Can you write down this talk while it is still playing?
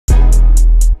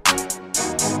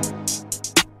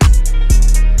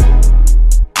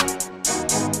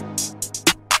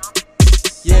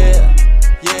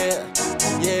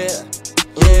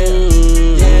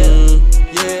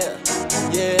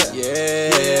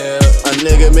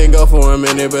nigga been gone for a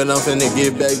minute, but I'm finna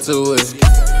get back to it.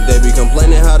 They be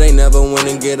complaining how they never win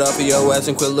and get off of your ass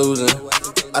and quit losing.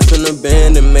 I spin the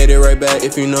band and made it right back.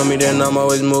 If you know me, then I'm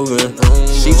always moving.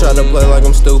 She tried to play like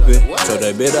I'm stupid. Told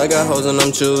that bitch I got hoes and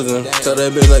I'm choosing. Told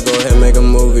that bitch like go ahead make a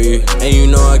movie. And you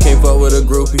know I can't fuck with a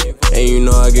groupie. And you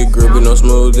know I get groupie, no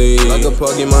smoothie. Like a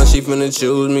Pokemon, she finna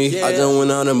choose me. I just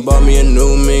went out and bought me a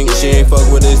new mink. She ain't fuck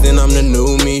with this, then I'm the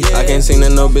new me. I can't sing to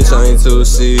no bitch, I ain't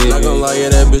 2C. Not gon' lie, yeah,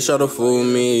 that bitch try to fool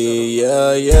me.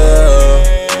 Yeah,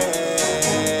 yeah.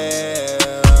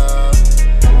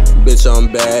 Bitch,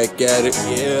 I'm back at it,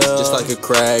 just like a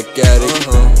crack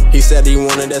addict. He said he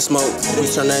wanted that smoke, we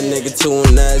turn that nigga to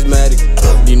an asthmatic.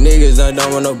 These niggas, I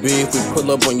don't want no beef. We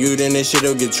pull up on you, then this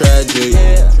shit'll get tragic.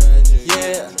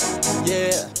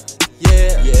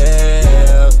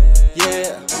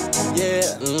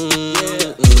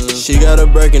 She got a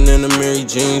Birkin and a Mary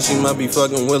Jean, she might be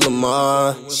fucking with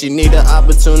Lamar. She need the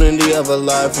opportunity of her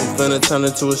life, I'm finna turn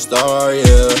her to a star,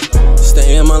 yeah.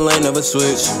 Stay in my lane, never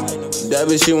switch. That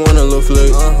bitch, she want a little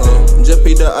flick. Just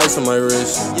beat the ice on my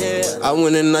wrist. I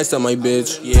went in nice on my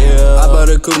bitch. I bought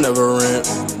a coupe, never rent.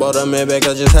 Bought a man back,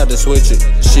 I just had to switch it.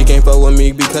 She can't fuck with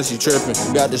me because she tripping.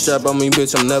 Got the strap on me,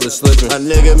 bitch, I'm never slipping. A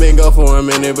nigga been gone for a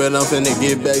minute, but I'm finna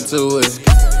get back to it.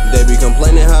 They be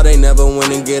complaining how they never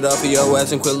win and get off of your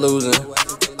ass and quit losing.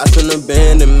 I spin the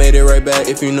band and made it right back.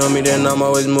 If you know me, then I'm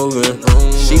always moving.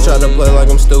 She tried to play like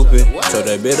I'm stupid. Told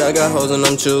that bitch I got hoes and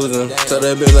I'm choosing. Told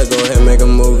that bitch like go ahead make a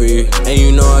movie. And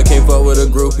you know I can't fuck with a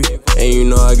groupie. And you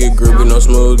know I get groupie, no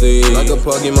smoothie. Like a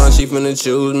Pokemon, she finna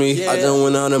choose me. I just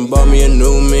went out and bought me a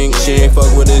new mink. She ain't fuck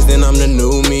with this, then I'm the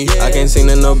new me. I can't sing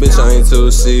to no bitch, I ain't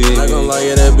 2C. Not gon' lie,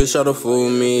 yeah, that bitch try to fool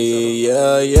me.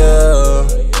 Yeah, yeah.